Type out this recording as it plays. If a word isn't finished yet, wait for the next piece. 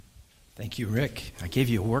Thank you, Rick. I gave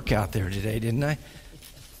you a workout there today, didn't I?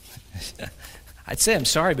 I'd say I'm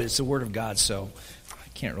sorry, but it's the Word of God, so I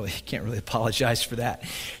can't really apologize for that.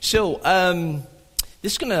 So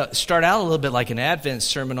this is going to start out a little bit like an Advent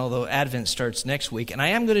sermon, although Advent starts next week, and I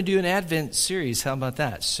am going to do an Advent series. How about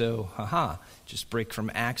that? So, just break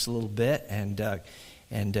from Acts a little bit and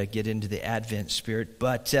get into the Advent spirit.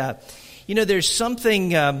 But there's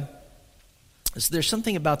something about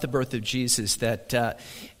the birth of Jesus that.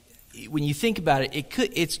 When you think about it,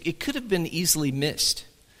 it could have been easily missed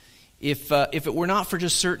if it were not for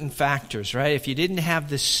just certain factors, right? If you didn't have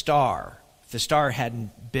the star, if the star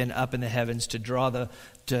hadn't been up in the heavens to draw the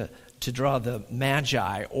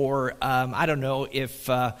Magi, or I don't know if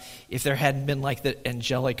there hadn't been like the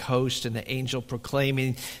angelic host and the angel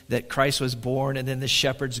proclaiming that Christ was born, and then the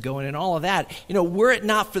shepherds going and all of that. Were it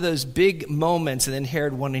not for those big moments, and then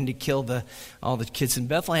Herod wanting to kill all the kids in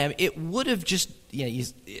Bethlehem, it would have just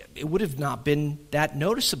it would have not been that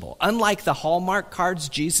noticeable. Unlike the Hallmark cards,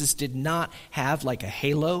 Jesus did not have like a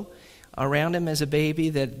halo around him as a baby,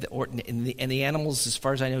 and the animals, as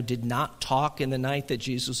far as I know, did not talk in the night that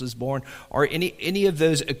Jesus was born, or any of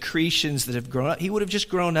those accretions that have grown up. He would have just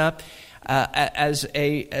grown up as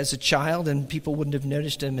a child, and people wouldn't have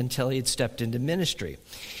noticed him until he had stepped into ministry.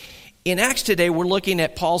 In Acts today, we're looking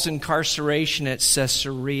at Paul's incarceration at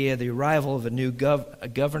Caesarea, the arrival of a new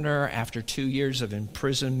governor after 2 years of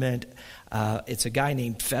imprisonment. It's a guy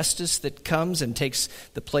named Festus that comes and takes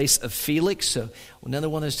the place of Felix. So another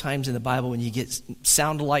one of those times in the Bible when you get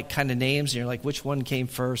sound-alike kind of names, and you're like, which one came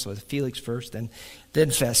first? Was Felix first, then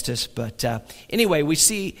Festus? But anyway, we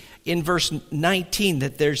see in verse 19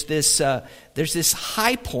 that there's this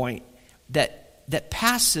high point that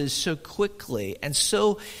passes so quickly and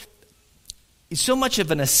so much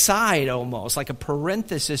of an aside, almost like a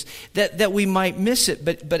parenthesis, that we might miss it.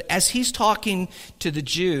 But as he's talking to the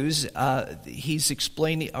Jews, he's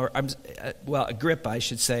explaining, Agrippa, I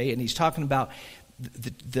should say, and he's talking about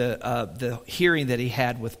the hearing that he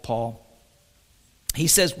had with Paul. He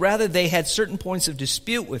says, rather they had certain points of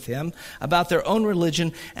dispute with him about their own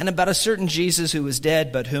religion and about a certain Jesus who was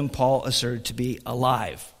dead, but whom Paul asserted to be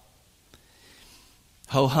alive.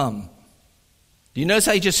 Ho-hum. Do you notice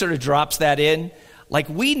how he just sort of drops that in? Like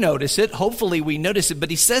we notice it, hopefully we notice it, but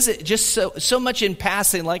he says it just so much in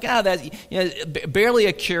passing, like, barely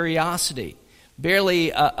a curiosity,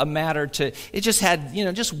 barely a matter to, it just had,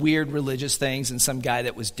 just weird religious things and some guy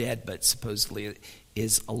that was dead but supposedly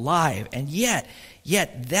is alive. And yet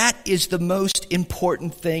that is the most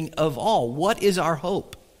important thing of all. What is our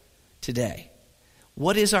hope today?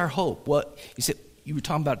 What is our hope? You were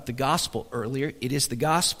talking about the gospel earlier. It is the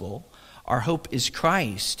gospel. Our hope is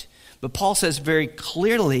Christ. But Paul says very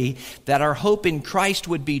clearly that our hope in Christ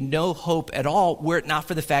would be no hope at all were it not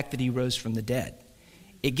for the fact that he rose from the dead.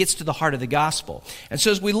 It gets to the heart of the gospel. And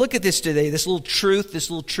so as we look at this today, this little truth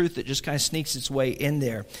that just kind of sneaks its way in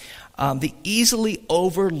there, the easily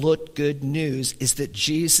overlooked good news is that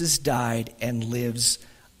Jesus died and lives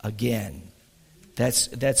again.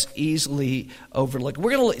 That's easily overlooked.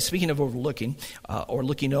 We're going to, speaking of overlooking or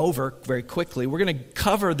looking over very quickly, we're going to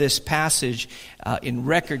cover this passage in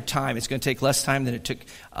record time. It's going to take less time than it took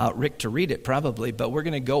Rick to read it, probably, but we're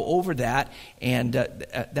going to go over that. And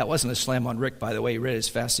that wasn't a slam on Rick, by the way. He read it as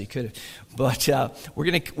fast as he could have. But we're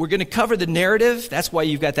going to cover the narrative. That's why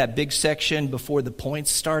you've got that big section before the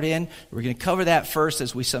points start in. We're going to cover that first,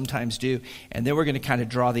 as we sometimes do, and then we're going to kind of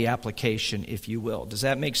draw the application, if you will. Does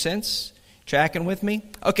that make sense? Tracking with me?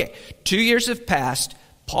 Okay, 2 years have passed.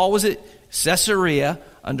 Paul was at Caesarea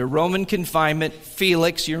under Roman confinement.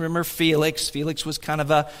 Felix, you remember Felix? Felix was kind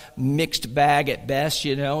of a mixed bag at best.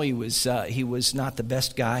 He was not the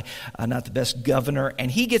best guy, not the best governor,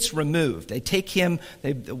 and he gets removed. They take him.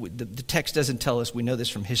 The text doesn't tell us. We know this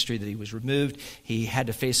from history that he was removed. He had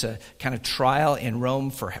to face a kind of trial in Rome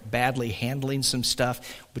for badly handling some stuff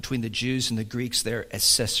between the Jews and the Greeks there at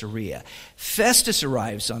Caesarea. Festus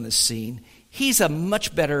arrives on the scene. He's a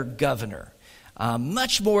much better governor.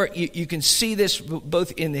 Much more, you can see this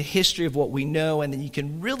both in the history of what we know, and then you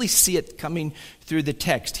can really see it coming through the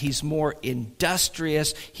text. He's more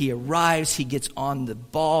industrious. He arrives, he gets on the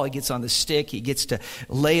ball, he gets on the stick, he gets to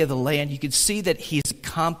lay of the land. You can see that he's a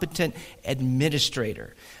competent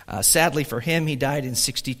administrator. Sadly for him, he died in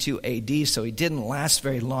 62 AD, so he didn't last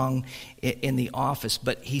very long in the office.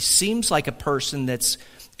 But he seems like a person that's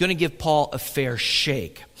going to give Paul a fair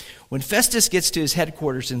shake. When Festus gets to his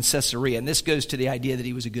headquarters in Caesarea, and this goes to the idea that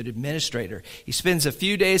he was a good administrator, he spends a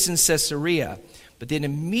few days in Caesarea, but then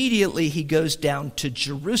immediately he goes down to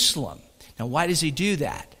Jerusalem. Now, why does he do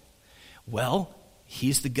that? Well,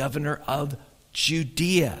 he's the governor of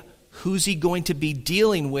Judea, who's he going to be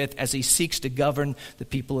dealing with as he seeks to govern the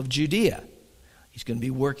people of Judea? He's going to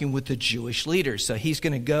be working with the Jewish leaders. So he's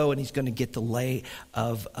going to go and he's going to get the lay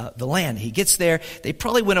of the land. He gets there. They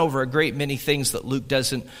probably went over a great many things that Luke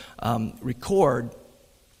doesn't record.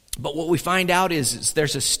 But what we find out is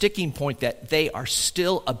there's a sticking point that they are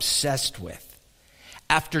still obsessed with.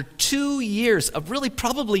 After 2 years of really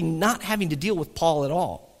probably not having to deal with Paul at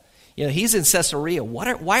all. You know, he's in Caesarea.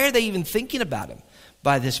 Why are they even thinking about him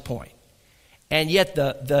by this point? And yet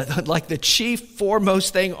the chief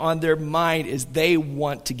foremost thing on their mind is they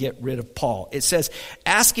want to get rid of Paul. It says,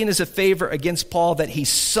 asking as a favor against Paul that he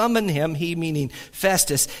summon him, he meaning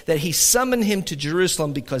Festus, that he summon him to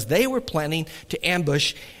Jerusalem because they were planning to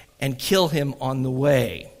ambush and kill him on the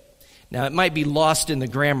way. Now, it might be lost in the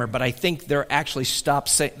grammar, but I think they're actually stopped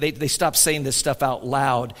saying this stuff out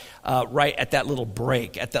loud right at that little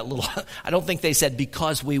break, I don't think they said,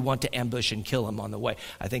 because we want to ambush and kill him on the way.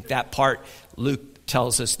 I think that part, Luke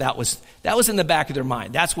tells us, that was in the back of their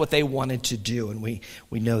mind. That's what they wanted to do, and we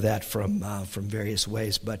know that from various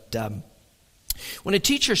ways. But when a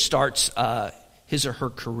teacher starts his or her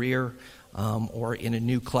career, or in a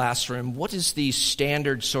new classroom, what is the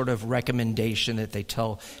standard sort of recommendation that they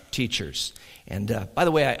tell teachers? And by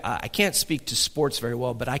the way, I can't speak to sports very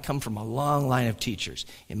well, but I come from a long line of teachers.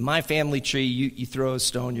 In my family tree, you throw a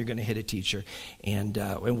stone, you're going to hit a teacher, and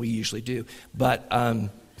we usually do. But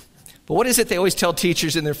what is it they always tell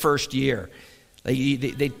teachers in their first year?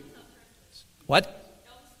 They what?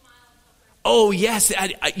 Oh yes,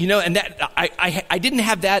 I didn't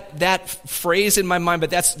have that phrase in my mind, but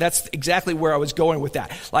that's exactly where I was going with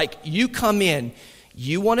that. Like, you come in,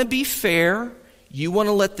 you want to be fair, you want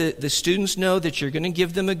to let the students know that you're going to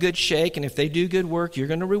give them a good shake, and if they do good work, you're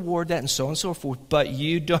going to reward that, and so on and so forth. But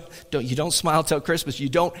you don't smile till Christmas. You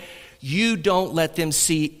don't let them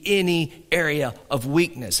see any area of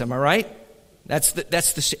weakness. Am I right?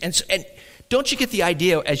 And don't you get the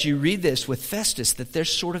idea as you read this with Festus that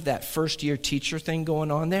there's sort of that first year teacher thing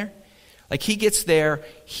going on there? Like, he gets there,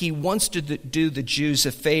 he wants to do the Jews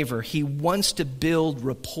a favor. He wants to build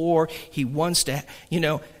rapport. He wants to,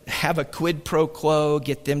 have a quid pro quo,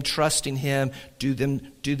 get them trusting him, do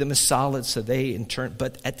them a solid so they in turn.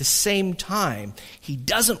 But at the same time, he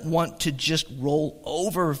doesn't want to just roll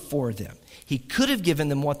over for them. He could have given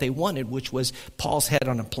them what they wanted, which was Paul's head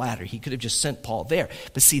on a platter. He could have just sent Paul there.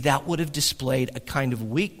 But see, that would have displayed a kind of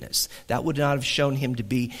weakness. That would not have shown him to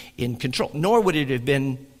be in control. Nor would it have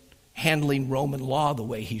been handling Roman law the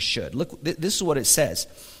way he should. Look, this is what it says.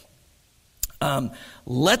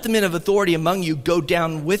 Let the men of authority among you go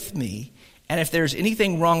down with me. And if there's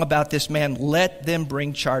anything wrong about this man, let them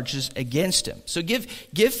bring charges against him. So give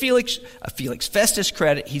Festus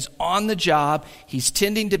credit. He's on the job. He's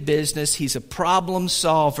tending to business. He's a problem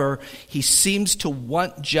solver. He seems to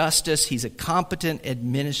want justice. He's a competent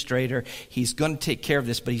administrator. He's going to take care of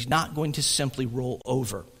this, but he's not going to simply roll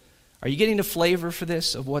over. Are you getting a flavor for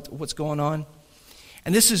this, of what's going on?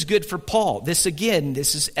 And this is good for Paul. This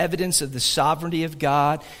is evidence of the sovereignty of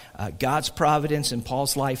God, God's providence in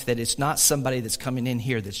Paul's life, that it's not somebody that's coming in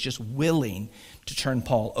here that's just willing to turn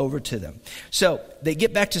Paul over to them. So they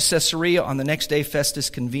get back to Caesarea. On the next day, Festus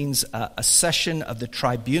convenes a session of the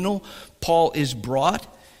tribunal. Paul is brought.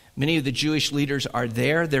 Many of the Jewish leaders are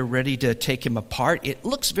there. They're ready to take him apart. It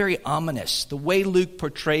looks very ominous. The way Luke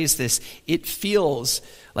portrays this, it feels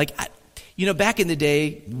like... back in the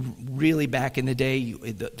day,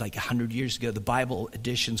 like 100 years ago, the Bible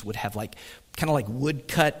editions would have kind of like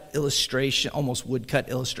woodcut illustration, almost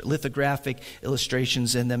lithographic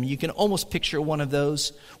illustrations in them. You can almost picture one of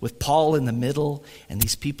those with Paul in the middle and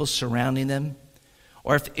these people surrounding them.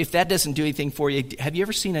 Or if that doesn't do anything for you, have you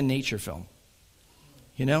ever seen a nature film?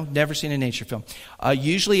 Never seen a nature film.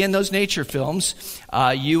 Usually in those nature films,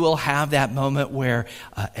 you will have that moment where,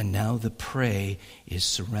 and now the prey is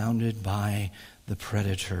surrounded by the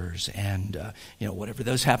predators, and whatever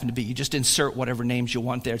those happen to be. You just insert whatever names you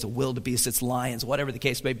want there. It's a wildebeest, it's lions, whatever the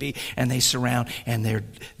case may be, and they surround, and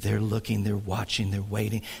they're looking, they're watching, they're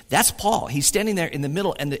waiting. That's Paul. He's standing there in the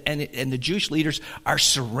middle, and the Jewish leaders are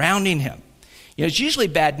surrounding him. It's usually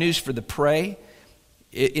bad news for the prey.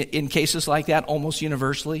 In cases like that, almost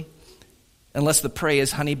universally, unless the prey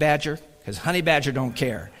is honey badger, because honey badger don't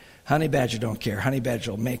care. Honey badger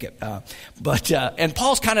will make it. And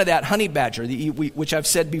Paul's kind of that honey badger, which I've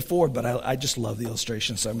said before, but I just love the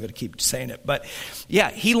illustration, so I'm going to keep saying it. But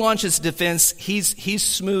yeah, he launches defense. He's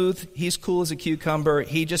smooth. He's cool as a cucumber.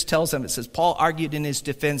 He just tells them, it says, Paul argued in his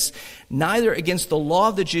defense, neither against the law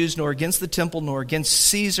of the Jews, nor against the temple, nor against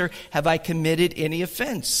Caesar have I committed any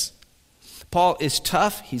offense. Paul is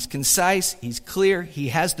tough, he's concise, he's clear, he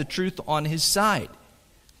has the truth on his side.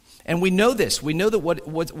 And we know this. We know that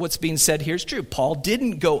what's being said here is true. Paul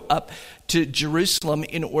didn't go up to Jerusalem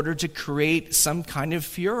in order to create some kind of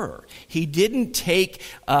furor. He didn't take,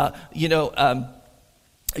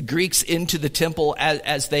 Greeks into the temple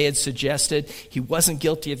as they had suggested. He wasn't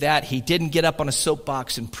guilty of that. He didn't get up on a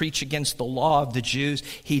soapbox and preach against the law of the Jews.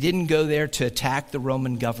 He didn't go there to attack the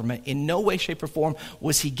Roman government. In no way, shape, or form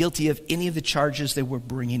was he guilty of any of the charges they were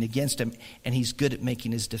bringing against him, and he's good at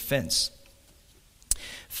making his defense.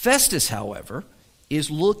 Festus, however, is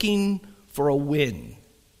looking for a win.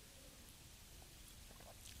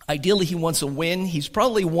 Ideally, he wants a win. He's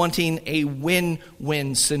probably wanting a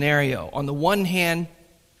win-win scenario. On the one hand,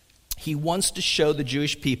 he wants to show the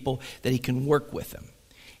Jewish people that he can work with them.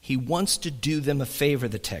 He wants to do them a favor,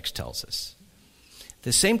 the text tells us. At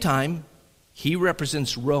the same time, he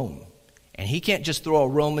represents Rome, and he can't just throw a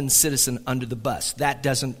Roman citizen under the bus. That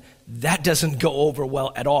doesn't go over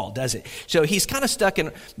well at all, does it? So he's kind of stuck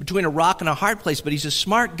in between a rock and a hard place, but he's a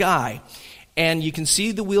smart guy, and you can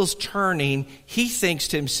see the wheels turning. He thinks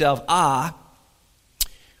to himself,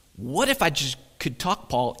 what if I just could talk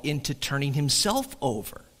Paul into turning himself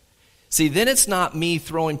over? See, then it's not me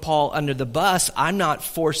throwing Paul under the bus. I'm not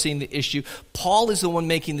forcing the issue. Paul is the one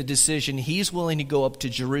making the decision. He's willing to go up to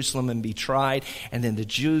Jerusalem and be tried, and then the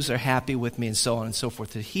Jews are happy with me, and so on and so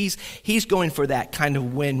forth. He's going for that kind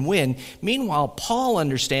of win-win. Meanwhile, Paul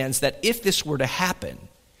understands that if this were to happen,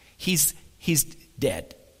 he's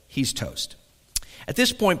dead. He's toast. At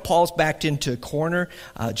this point, Paul's backed into a corner.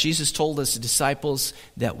 Jesus told his disciples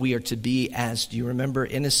that we are to be as, do you remember,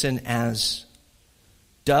 innocent as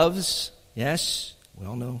doves. Yes, we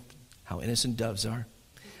all know how innocent doves are.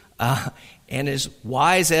 And as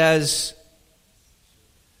wise as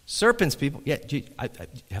serpents, people. Yeah,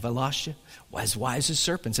 have I lost you? As wise as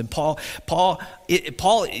serpents. And Paul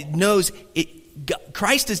knows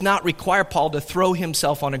Christ does not require Paul to throw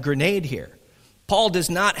himself on a grenade here. Paul does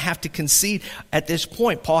not have to concede at this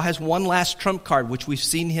point. Paul has one last trump card, which we've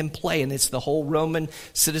seen him play, and it's the whole Roman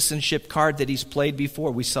citizenship card that he's played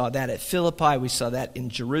before. We saw that at Philippi. We saw that in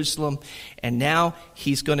Jerusalem. And now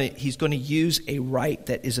he's going to use a right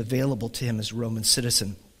that is available to him as a Roman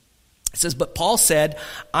citizen. It says, but Paul said,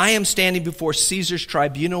 I am standing before Caesar's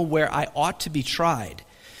tribunal where I ought to be tried.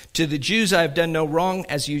 To the Jews I have done no wrong,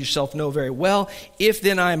 as you yourself know very well. If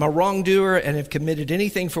then I am a wrongdoer and have committed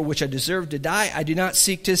anything for which I deserve to die, I do not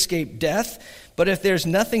seek to escape death. But if there's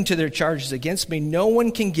nothing to their charges against me, no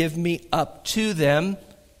one can give me up to them.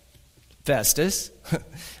 Festus,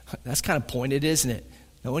 that's kind of pointed, isn't it?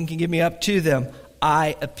 No one can give me up to them.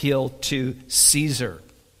 I appeal to Caesar.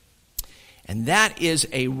 And that is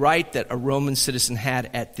a right that a Roman citizen had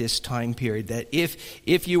at this time period. That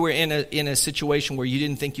if you were in a situation where you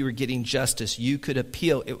didn't think you were getting justice, you could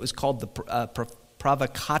appeal. It was called the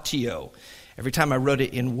provocatio. Every time I wrote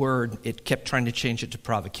it in Word, it kept trying to change it to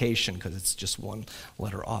provocation because it's just one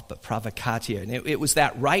letter off. But provocatio, and it was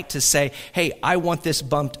that right to say, "Hey, I want this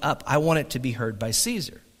bumped up. I want it to be heard by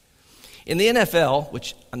Caesar." In the NFL,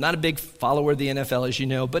 which I'm not a big follower of the NFL, as you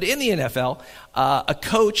know, but in the NFL, a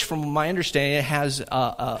coach, from my understanding, has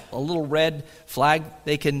a little red flag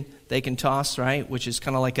they can toss, right? Which is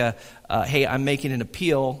kind of like hey, I'm making an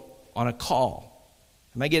appeal on a call.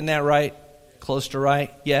 Am I getting that right? Close to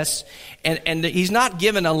right? Yes. And he's not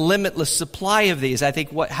given a limitless supply of these. I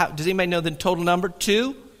think does anybody know the total number?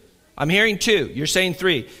 2? I'm hearing 2. You're saying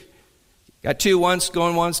 3. Got 2 once,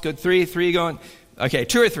 go 3 going. Okay,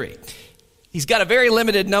 2 or 3. He's got a very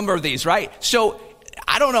limited number of these, right? So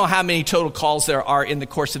I don't know how many total calls there are in the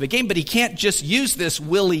course of a game, but he can't just use this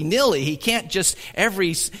willy-nilly. He can't just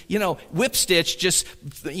every, whip stitch, just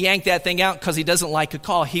yank that thing out because he doesn't like a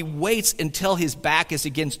call. He waits until his back is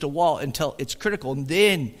against a wall, until it's critical, and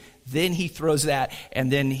then he throws that,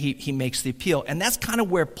 and then he makes the appeal. And that's kind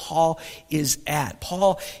of where Paul is at.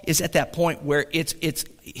 Paul is at that point where it's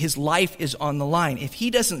his life is on the line. If he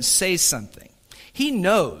doesn't say something, he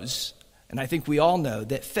knows, and I think we all know,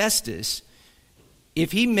 that Festus,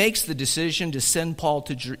 if he makes the decision to send Paul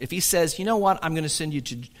to if he says, you know what, I'm going to send you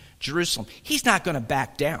to Jerusalem, he's not going to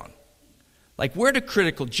back down. Like, we're at a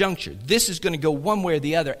critical juncture. This is going to go one way or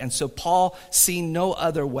the other. And so Paul, seeing no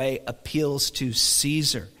other way, appeals to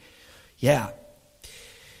Caesar. Yeah.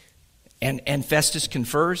 And Festus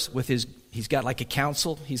confers with he's got like a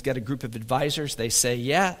council. He's got a group of advisors. They say,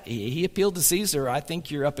 yeah, he appealed to Caesar. I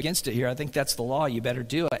think you're up against it here. I think that's the law. You better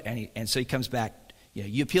do it. And so he comes back.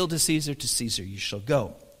 You appeal to Caesar you shall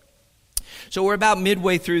go. So we're about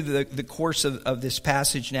midway through the course of this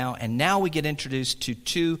passage now. And now we get introduced to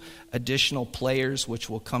 2 additional players,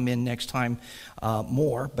 which will come in next time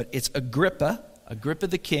more. But it's Agrippa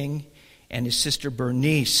the king, and his sister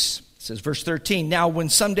Bernice. It says, verse 13, now when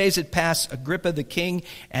some days had passed, Agrippa the king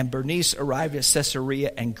and Bernice arrived at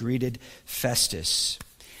Caesarea and greeted Festus.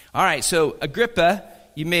 All right, so Agrippa,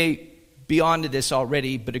 you may be on to this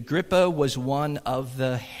already, but Agrippa was one of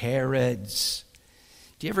the Herods.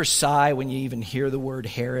 Do you ever sigh when you even hear the word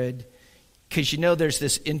Herod? Because there's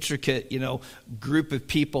this intricate, group of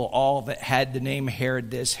people all that had the name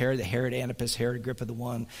Herod this, Herod Antipas, Herod Agrippa the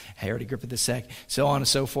one, Herod Agrippa the second, so on and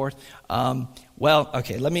so forth.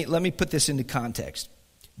 Okay, let me put this into context.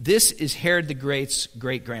 This is Herod the Great's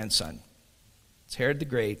great-grandson. It's Herod the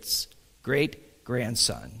Great's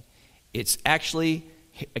great-grandson. It's actually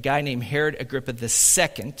a guy named Herod Agrippa the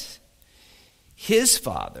second. His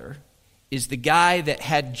father is the guy that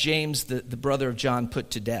had James, the brother of John, put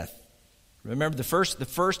to death. Remember, the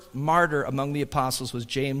first martyr among the apostles was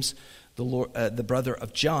James, the brother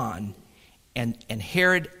of John, and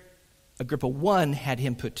Herod Agrippa I had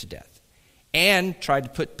him put to death, and tried to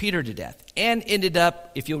put Peter to death, and ended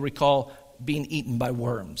up, if you'll recall, being eaten by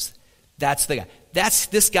worms. That's the guy. That's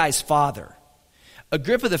this guy's father.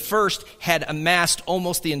 Agrippa I had amassed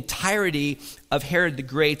almost the entirety of Herod the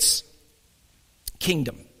Great's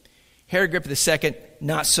kingdom. Herod Agrippa II,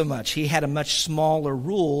 not so much. He had a much smaller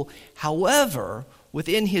rule. However,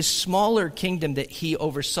 within his smaller kingdom that he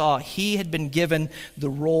oversaw, he had been given the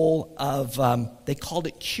role of, they called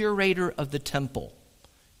it curator of the temple.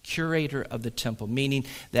 Curator of the temple, meaning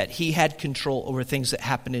that he had control over things that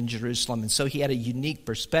happened in Jerusalem. And so he had a unique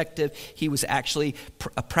perspective. He was actually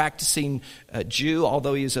a practicing Jew,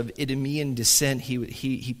 although he was of Idumean descent.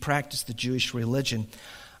 He practiced the Jewish religion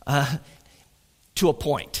to a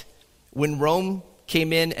point. When Rome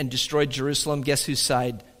came in and destroyed Jerusalem, guess whose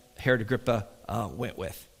side Herod Agrippa went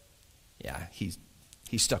with? Yeah,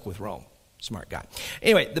 he stuck with Rome. Smart guy.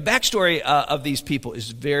 Anyway, the backstory of these people is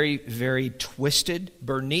very, very twisted.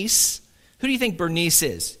 Bernice, who do you think Bernice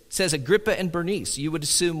is? It says Agrippa and Bernice. You would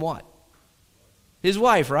assume what? His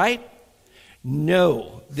wife, right?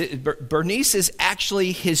 No. Bernice is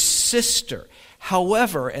actually his sister.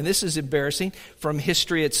 However, and this is embarrassing, from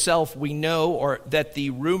history itself, we know that the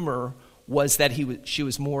rumor was that she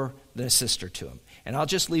was more than a sister to him. And I'll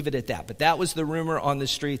just leave it at that. But that was the rumor on the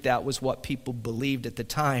street. That was what people believed at the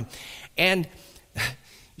time. And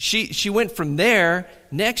she went from there.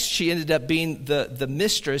 Next, she ended up being the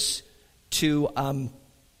mistress to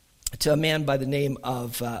a man by the name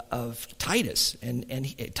of Titus.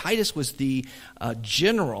 And Titus was the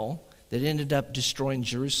general that ended up destroying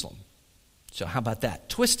Jerusalem. So how about that?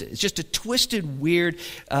 Twisted. It's just a twisted, weird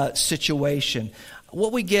situation.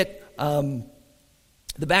 What we get, the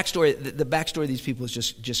backstory of these people is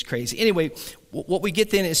just crazy. Anyway, what we get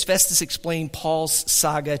then is Festus explained Paul's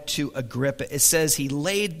saga to Agrippa. It says he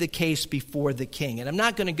laid the case before the king. And I'm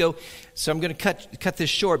not going to go, so I'm going to cut this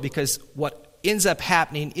short, because what ends up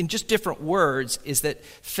happening in just different words is that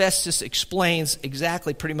Festus explains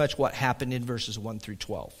exactly pretty much what happened in verses 1 through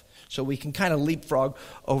 12. So we can kind of leapfrog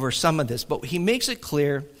over some of this. But he makes it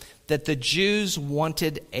clear that the Jews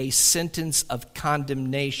wanted a sentence of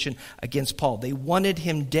condemnation against Paul. They wanted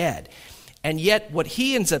him dead. And yet what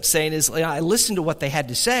he ends up saying is, I listened to what they had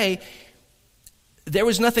to say. There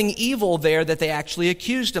was nothing evil there that they actually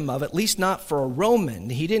accused him of, at least not for a Roman.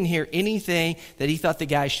 He didn't hear anything that he thought the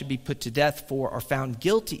guy should be put to death for or found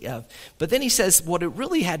guilty of. But then he says what it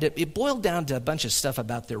really it boiled down to a bunch of stuff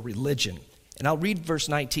about their religion. And I'll read verse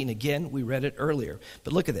 19 again. We read it earlier.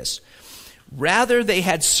 But look at this. Rather, they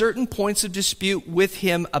had certain points of dispute with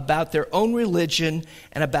him about their own religion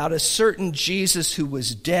and about a certain Jesus who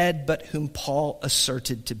was dead, but whom Paul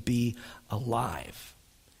asserted to be alive.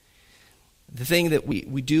 The thing that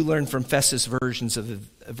we do learn from Festus' version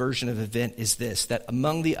of event is this, that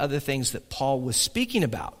among the other things that Paul was speaking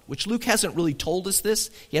about, which Luke hasn't really told us this,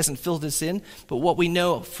 he hasn't filled this in, but what we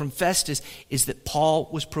know from Festus is that Paul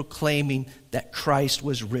was proclaiming that Christ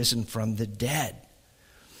was risen from the dead.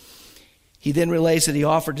 He then relays that he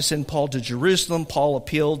offered to send Paul to Jerusalem. Paul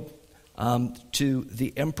appealed to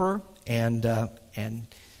the emperor, and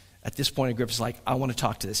at this point Agrippa's like, I want to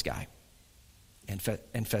talk to this guy.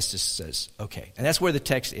 And Festus says, okay. And that's where the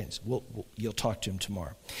text ends. You'll talk to him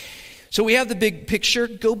tomorrow. So we have the big picture.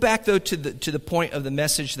 Go back, though, to the point of the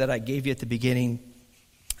message that I gave you at the beginning.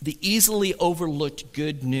 The easily overlooked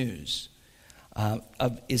good news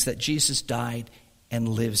is that Jesus died and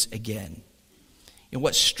lives again. And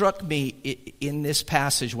what struck me in this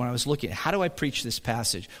passage when I was looking at how do I preach this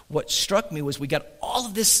passage, what struck me was we got all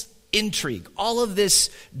of this intrigue, all of this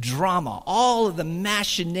drama, all of the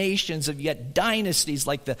machinations of, you got dynasties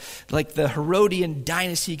like the Herodian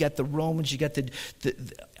dynasty, you got the Romans, you got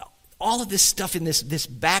all of this stuff in this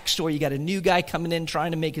backstory. You got a new guy coming in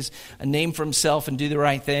trying to make a name for himself and do the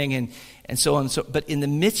right thing and so on and so. But in the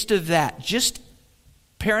midst of that, just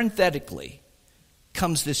parenthetically,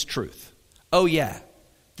 comes this truth. Oh yeah,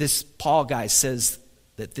 this Paul guy says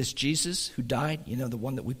that this Jesus who died, the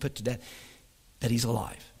one that we put to death, that he's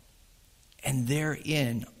alive. And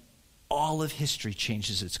therein, all of history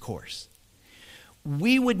changes its course.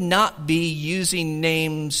 We would not be using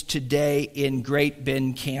names today in Great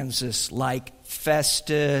Bend, Kansas, like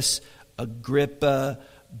Festus, Agrippa,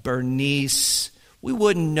 Bernice. We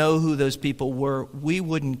wouldn't know who those people were. We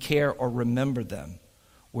wouldn't care or remember them,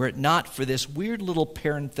 were it not for this weird little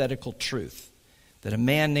parenthetical truth that a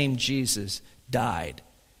man named Jesus died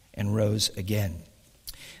and rose again.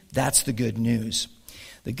 That's the good news.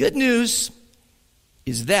 The good news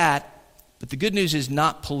is that, but the good news is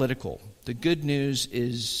not political. The good news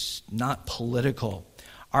is not political.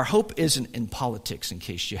 Our hope isn't in politics, in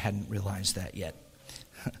case you hadn't realized that yet.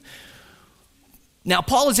 Now,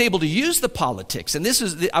 Paul is able to use the politics, and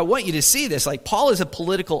I want you to see this. Like, Paul is a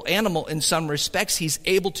political animal in some respects. He's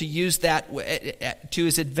able to use that to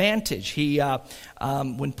his advantage.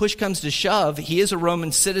 When push comes to shove, he is a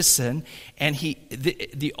Roman citizen, and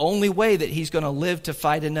the only way that he's going to live to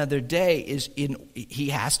fight another day is he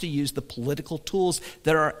has to use the political tools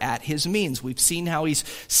that are at his means. We've seen how he's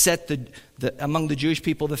set among the Jewish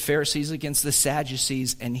people, the Pharisees against the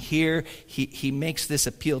Sadducees, and here he makes this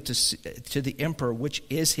appeal to the emperor, which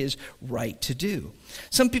is his right to do.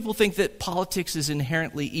 Some people think that politics is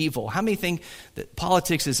inherently evil. How many think that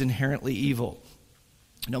politics is inherently evil?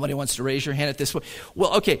 Nobody wants to raise your hand at this point.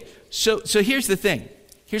 Well, okay, so here's the thing.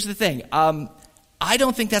 I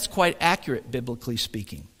don't think that's quite accurate, biblically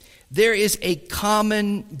speaking. There is a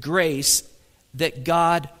common grace that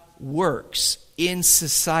God works in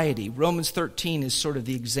society. Romans 13 is sort of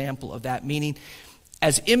the example of that, meaning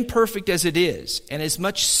as imperfect as it is, and as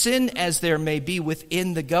much sin as there may be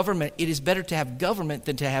within the government, it is better to have government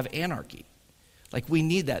than to have anarchy. Like, we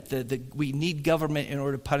need that. We need government in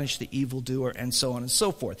order to punish the evildoer, and so on and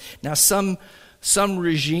so forth. Now, some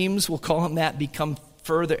regimes, we'll call them that, become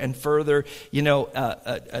further and further,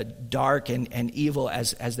 dark and evil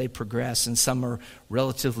as they progress, and some are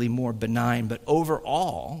relatively more benign. But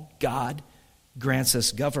overall, God grants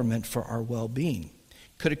us government for our well-being.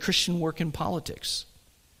 Could a Christian work in politics?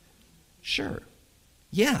 Sure.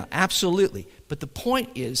 Yeah, absolutely. But the point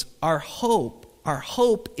is, our hope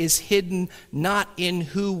is hidden not in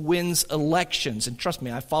who wins elections. And trust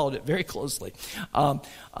me, I followed it very closely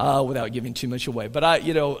without giving too much away. But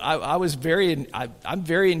I'm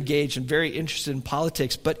very engaged and very interested in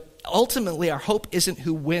politics. But ultimately, our hope isn't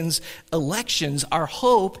who wins elections. Our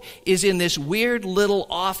hope is in this weird little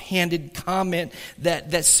offhanded comment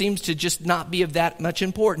that seems to just not be of that much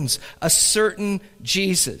importance. A certain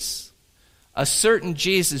Jesus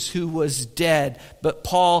who was dead, but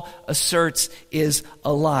Paul asserts is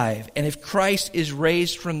alive. And if Christ is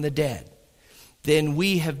raised from the dead, then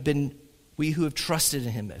we who have trusted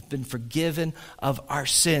in him have been forgiven of our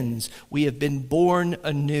sins. We have been born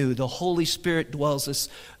anew. The Holy Spirit dwells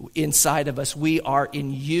inside of us. We are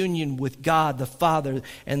in union with God, the Father,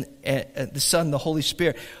 and the Son, the Holy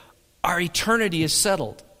Spirit. Our eternity is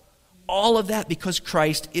settled. All of that because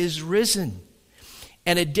Christ is risen.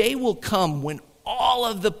 And a day will come when all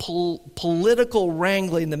of the political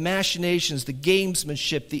wrangling, the machinations, the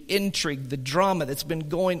gamesmanship, the intrigue, the drama that's been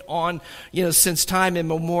going on, since time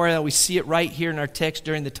immemorial. We see it right here in our text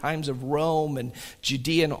during the times of Rome and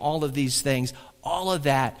Judea and all of these things. All of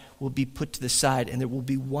that will be put to the side, and there will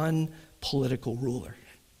be one political ruler.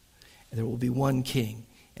 And there will be one king,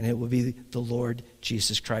 and it will be the Lord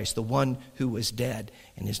Jesus Christ, the one who was dead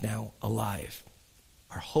and is now alive.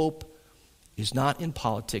 Our hope is not in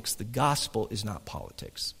politics. The gospel is not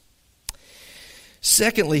politics.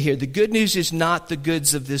 Secondly here, the good news is not the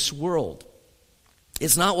goods of this world.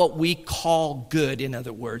 It's not what we call good, in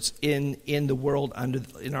other words, in the world,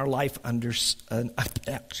 in our life under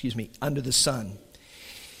the sun.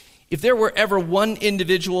 If there were ever one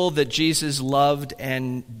individual that Jesus loved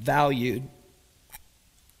and valued,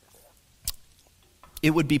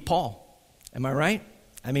 it would be Paul. Am I right?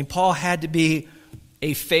 I mean, Paul had to be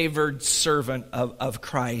a favored servant of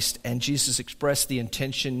Christ, and Jesus expressed the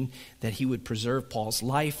intention that he would preserve Paul's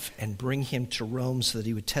life and bring him to Rome so that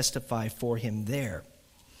he would testify for him there.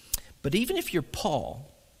 But even if you're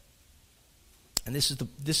Paul, and this is the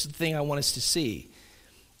thing I want us to see,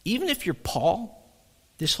 even if you're Paul,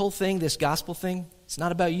 this whole thing, this gospel thing, it's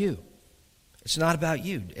not about you. It's not about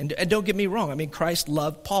you. And don't get me wrong. I mean, Christ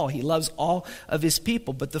loved Paul. He loves all of his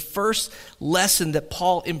people. But the first lesson that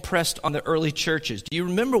Paul impressed on the early churches, do you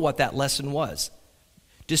remember what that lesson was?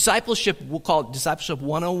 Discipleship, we'll call it Discipleship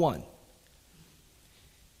 101.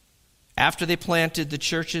 After they planted the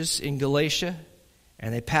churches in Galatia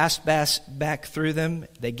and they passed back through them,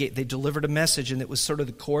 they delivered a message, and it was sort of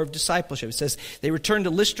the core of discipleship. It says, they returned to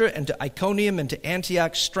Lystra and to Iconium and to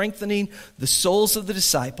Antioch, strengthening the souls of the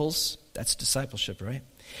disciples. That's discipleship, right?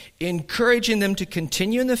 Encouraging them to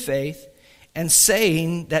continue in the faith, and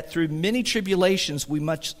saying that through many tribulations we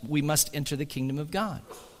must enter the kingdom of God.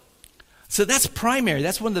 So that's primary.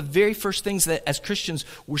 That's one of the very first things that as Christians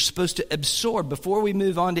we're supposed to absorb before we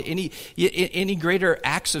move on to any greater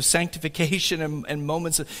acts of sanctification and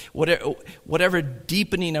moments of whatever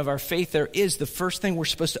deepening of our faith there is. The first thing we're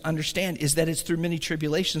supposed to understand is that it's through many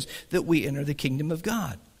tribulations that we enter the kingdom of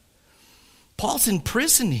God. Paul's in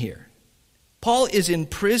prison here. Paul is in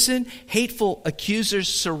prison. Hateful accusers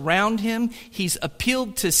surround him. He's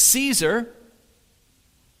appealed to Caesar.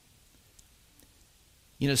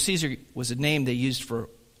 You know, Caesar was a name they used for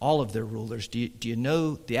all of their rulers. Do you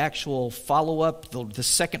know the actual follow-up, the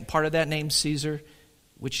second part of that name, Caesar?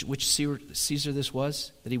 Which Caesar this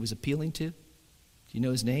was that he was appealing to? Do you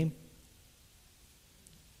know his name?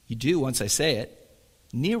 You do once I say it.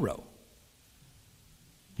 Nero.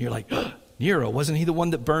 You're like, Nero, wasn't he the one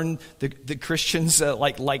that burned the Christians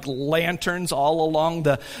like lanterns all along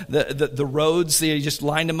the roads? They just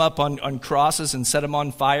lined them up on crosses and set them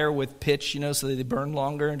on fire with pitch, so that they burn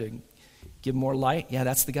longer to give more light? Yeah,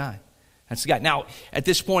 that's the guy. That's the guy. Now, at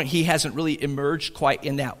this point, he hasn't really emerged quite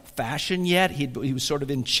in that fashion yet. He was sort of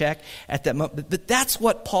in check at that moment. But that's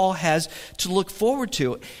what Paul has to look forward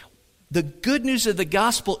to. The good news of the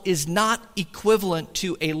gospel is not equivalent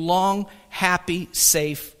to a long, happy,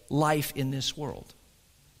 safe life in this world.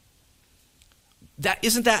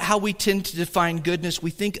 Isn't that how we tend to define goodness?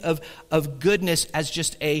 We think of goodness as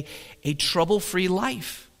just a trouble-free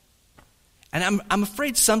life. And I'm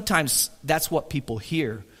afraid sometimes that's what people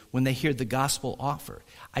hear when they hear the gospel offer.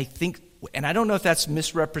 I think, and I don't know if that's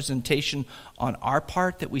misrepresentation on our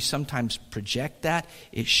part, that we sometimes project that.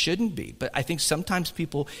 It shouldn't be. But I think sometimes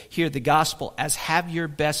people hear the gospel as have your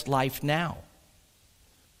best life now.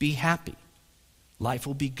 Be happy. Life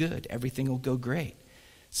will be good. Everything will go great.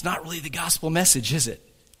 It's not really the gospel message, is it?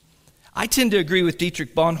 I tend to agree with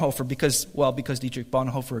Dietrich Bonhoeffer because Dietrich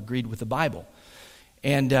Bonhoeffer agreed with the Bible.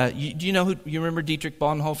 And do you know you remember Dietrich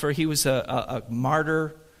Bonhoeffer? He was a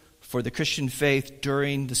martyr for the Christian faith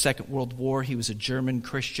during the Second World War. He was a German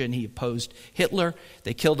Christian. He opposed Hitler.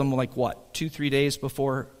 They killed him 2-3 days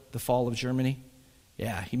before the fall of Germany.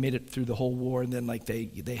 Yeah, he made it through the whole war, and then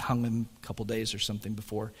they hung him a couple days or something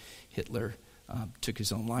before Hitler took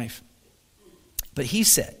his own life. But he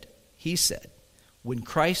said, when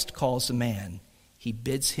Christ calls a man, he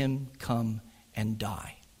bids him come and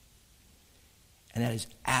die. And that is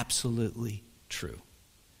absolutely true.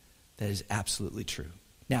 That is absolutely true.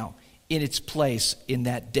 Now, in its place, in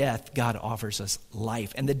that death, God offers us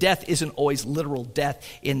life. And the death isn't always literal death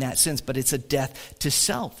in that sense, but it's a death to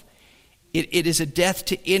self. It is a death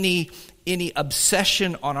to any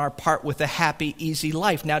obsession on our part with a happy, easy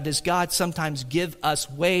life. Now, does God sometimes give us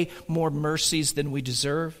way more mercies than we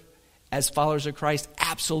deserve as followers of Christ?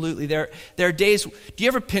 Absolutely. There are days, do you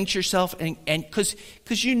ever pinch yourself? And because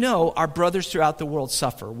our brothers throughout the world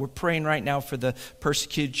suffer. We're praying right now for the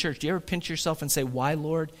persecuted church. Do you ever pinch yourself and say, why,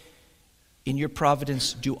 Lord, in your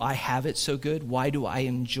providence do I have it so good? Why do I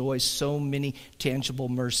enjoy so many tangible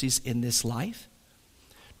mercies in this life?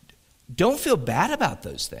 Don't feel bad about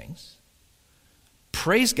those things.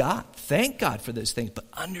 Praise God. Thank God for those things. But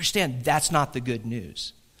understand that's not the good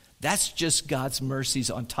news. That's just God's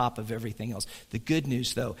mercies on top of everything else. The good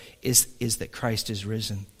news, though, is that Christ is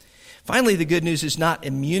risen. Finally, the good news is not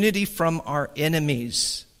immunity from our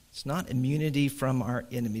enemies. It's not immunity from our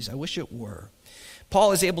enemies. I wish it were.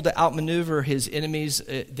 Paul is able to outmaneuver his enemies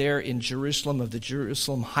there in Jerusalem, of the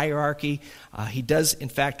Jerusalem hierarchy. He does, in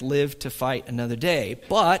fact, live to fight another day.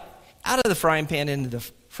 But out of the frying pan into the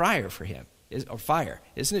fire for him, or fire.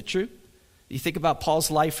 Isn't it true? You think about Paul's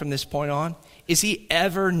life from this point on. Is he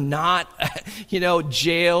ever not,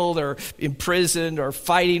 jailed or imprisoned or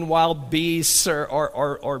fighting wild beasts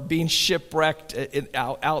or being shipwrecked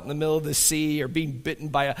out in the middle of the sea or being bitten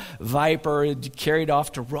by a viper and carried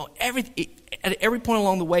off to Rome? At every point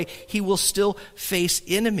along the way, he will still face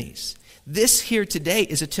enemies. This here today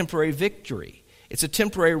is a temporary victory. It's a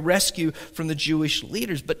temporary rescue from the Jewish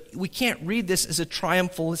leaders, but we can't read this as a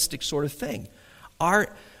triumphalistic sort of thing.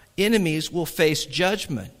 Our enemies will face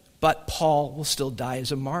judgment, but Paul will still die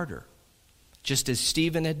as a martyr. Just as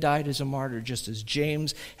Stephen had died as a martyr, just as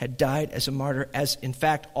James had died as a martyr, as in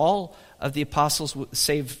fact all of the apostles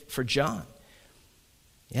save for John.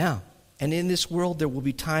 Yeah, and in this world there will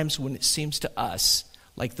be times when it seems to us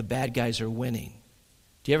like the bad guys are winning.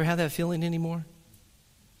 Do you ever have that feeling anymore?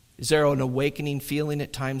 Is there an awakening feeling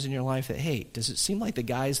at times in your life that, hey, does it seem like the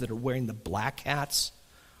guys that are wearing the black hats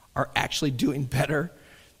are actually doing better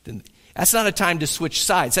than... That's not a time to switch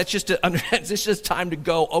sides. It's just time to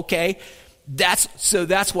go, okay,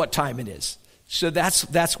 that's what time it is. So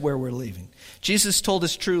that's where we're leaving. Jesus told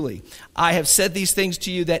us truly, I have said these things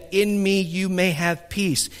to you that in me you may have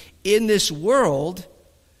peace. In this world,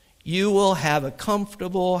 you will have a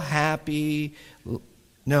comfortable, happy...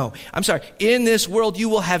 No, I'm sorry. In this world you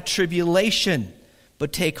will have tribulation,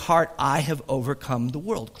 but take heart, I have overcome the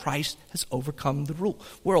world. Christ has overcome the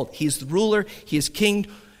world. He is the ruler. He is king.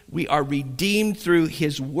 We are redeemed through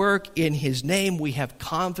his work in his name. We have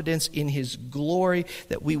confidence in his glory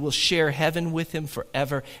that we will share heaven with him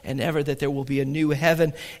forever and ever, that there will be a new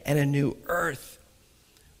heaven and a new earth.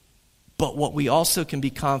 But what we also can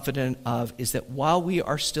be confident of is that while we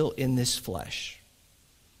are still in this flesh,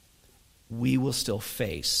 we will still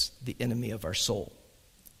face the enemy of our soul.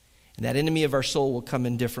 And that enemy of our soul will come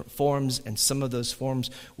in different forms, and some of those forms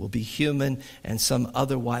will be human and some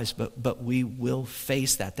otherwise, but we will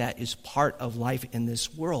face that. That is part of life in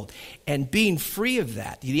this world. And being free of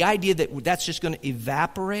that, the idea that that's just going to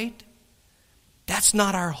evaporate, that's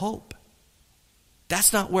not our hope.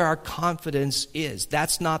 That's not where our confidence is.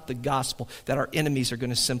 That's not the gospel, that our enemies are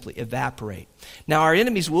going to simply evaporate. Now, our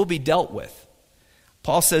enemies will be dealt with.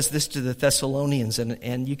 Paul says this to the Thessalonians,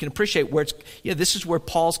 and you can appreciate where this is where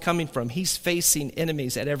Paul's coming from. He's facing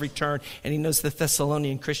enemies at every turn, and he knows the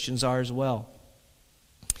Thessalonian Christians are as well.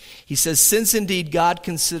 He says, since indeed God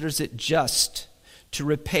considers it just to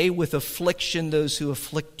repay with affliction those who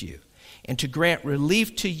afflict you, and to grant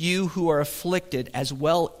relief to you who are afflicted as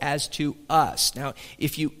well as to us. Now,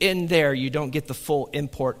 if you end there, you don't get the full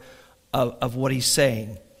import of what he's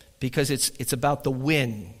saying, because it's about the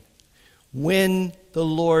when. When the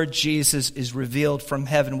Lord Jesus is revealed from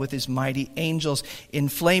heaven with his mighty angels in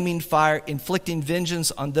flaming fire, inflicting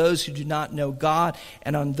vengeance on those who do not know God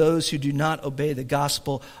and on those who do not obey the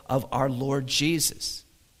gospel of our Lord Jesus.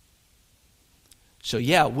 So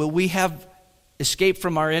will we have escape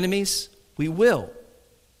from our enemies? We will.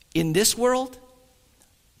 In this world,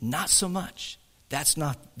 not so much. That's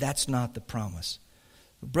not the promise.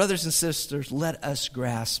 Brothers and sisters, let us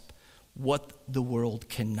grasp what the world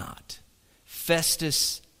cannot.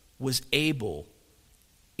 Festus was able,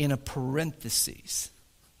 in a parenthesis,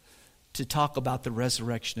 to talk about the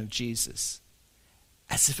resurrection of Jesus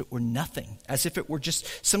as if it were nothing, as if it were just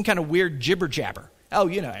some kind of weird jibber-jabber.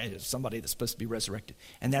 Oh, somebody that's supposed to be resurrected.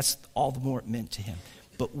 And that's all the more it meant to him.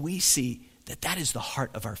 But we see that is the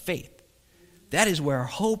heart of our faith. That is where our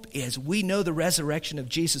hope is. We know the resurrection of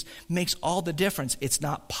Jesus makes all the difference. It's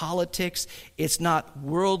not politics. It's not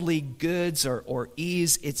worldly goods or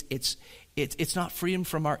ease. It's not freedom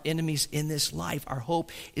from our enemies in this life. Our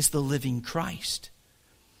hope is the living Christ.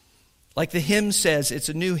 Like the hymn says, it's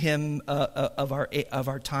a new hymn of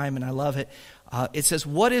our time, and I love it. It says,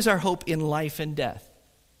 what is our hope in life and death?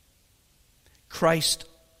 Christ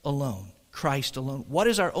alone. Christ alone. What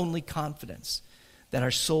is our only confidence? That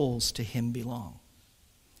our souls to him belong.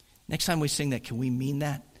 Next time we sing that, can we mean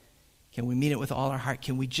that? Can we mean it with all our heart?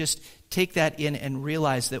 Can we just take that in and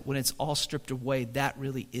realize that when it's all stripped away, that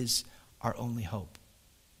really is our only hope?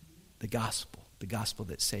 The gospel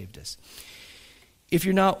that saved us. If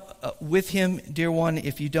you're not with him, dear one,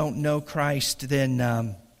 if you don't know Christ, then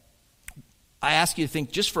I ask you to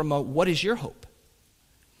think just for a moment, what is your hope?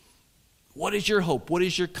 What is your hope? What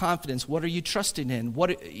is your confidence? What are you trusting in?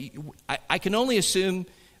 I can only assume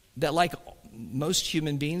that, like most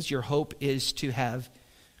human beings, your hope is to have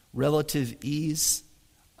relative ease,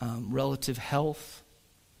 relative health,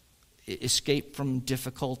 escape from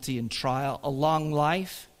difficulty and trial, a long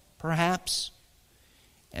life, perhaps.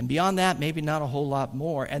 And beyond that, maybe not a whole lot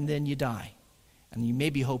more, and then you die. And you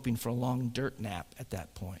may be hoping for a long dirt nap at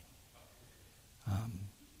that point.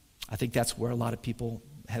 I think that's where a lot of people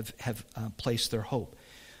have placed their hope.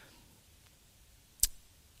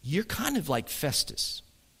 You're kind of like Festus.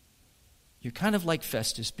 You're kind of like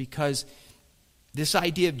Festus because this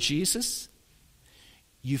idea of Jesus,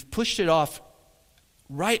 you've pushed it off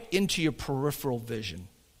right into your peripheral vision.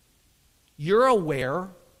 You're aware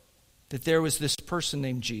that there was this person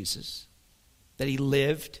named Jesus, that he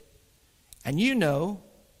lived, and you know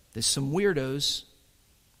that some weirdos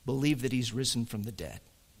believe that he's risen from the dead.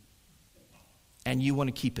 And you want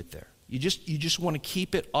to keep it there. You just want to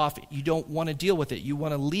keep it off. You don't want to deal with it. You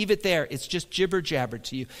want to leave it there. It's just jibber-jabber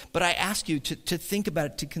to you. But I ask you to think about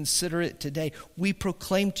it, to consider it today. We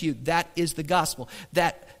proclaim to you that is the gospel.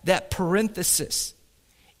 That parenthesis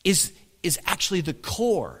is actually the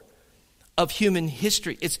core of human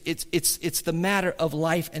history. It's the matter of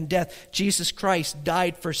life and death. Jesus Christ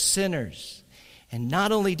died for sinners. And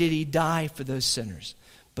not only did he die for those sinners,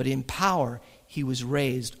 but in power, he was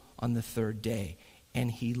raised on the third day. And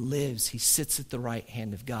he lives. He sits at the right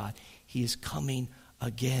hand of God. He is coming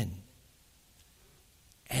again.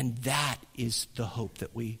 And that is the hope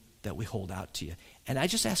that we hold out to you. And I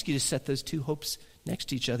just ask you to set those two hopes next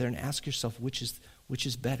to each other and ask yourself which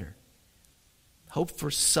is better. Hope for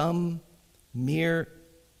some mere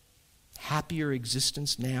happier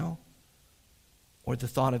existence now, or the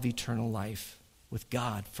thought of eternal life with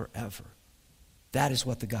God forever. That is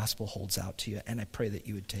what the gospel holds out to you, and I pray that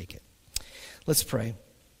you would take it. Let's pray.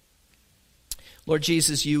 Lord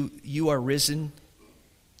Jesus, you are risen,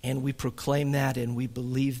 and we proclaim that and we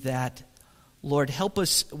believe that. Lord, help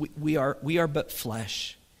us. We are but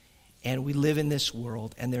flesh, and we live in this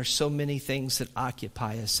world, and there's so many things that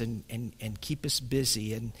occupy us and keep us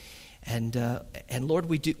busy. And Lord,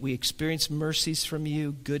 we experience mercies from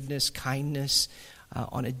you, goodness, kindness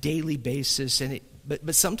on a daily basis.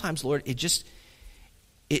 But sometimes, Lord, it just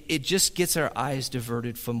gets our eyes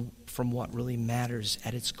diverted from what really matters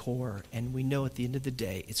at its core. And we know at the end of the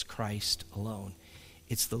day, it's Christ alone.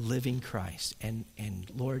 It's the living Christ. And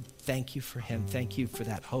Lord, thank you for him. Thank you for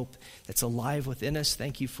that hope that's alive within us.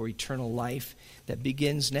 Thank you for eternal life that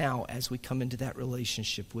begins now as we come into that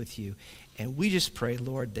relationship with you. And we just pray,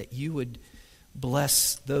 Lord, that you would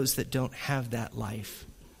bless those that don't have that life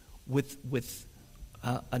with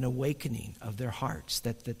an awakening of their hearts,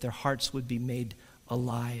 that their hearts would be made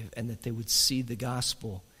alive, and that they would see the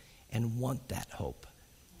gospel and want that hope,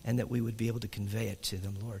 and that we would be able to convey it to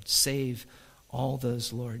them, Lord. Save all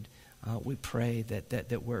those, Lord, we pray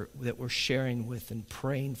that we're sharing with and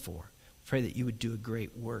praying for. Pray that you would do a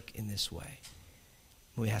great work in this way.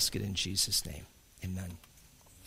 We ask it in Jesus' name. Amen.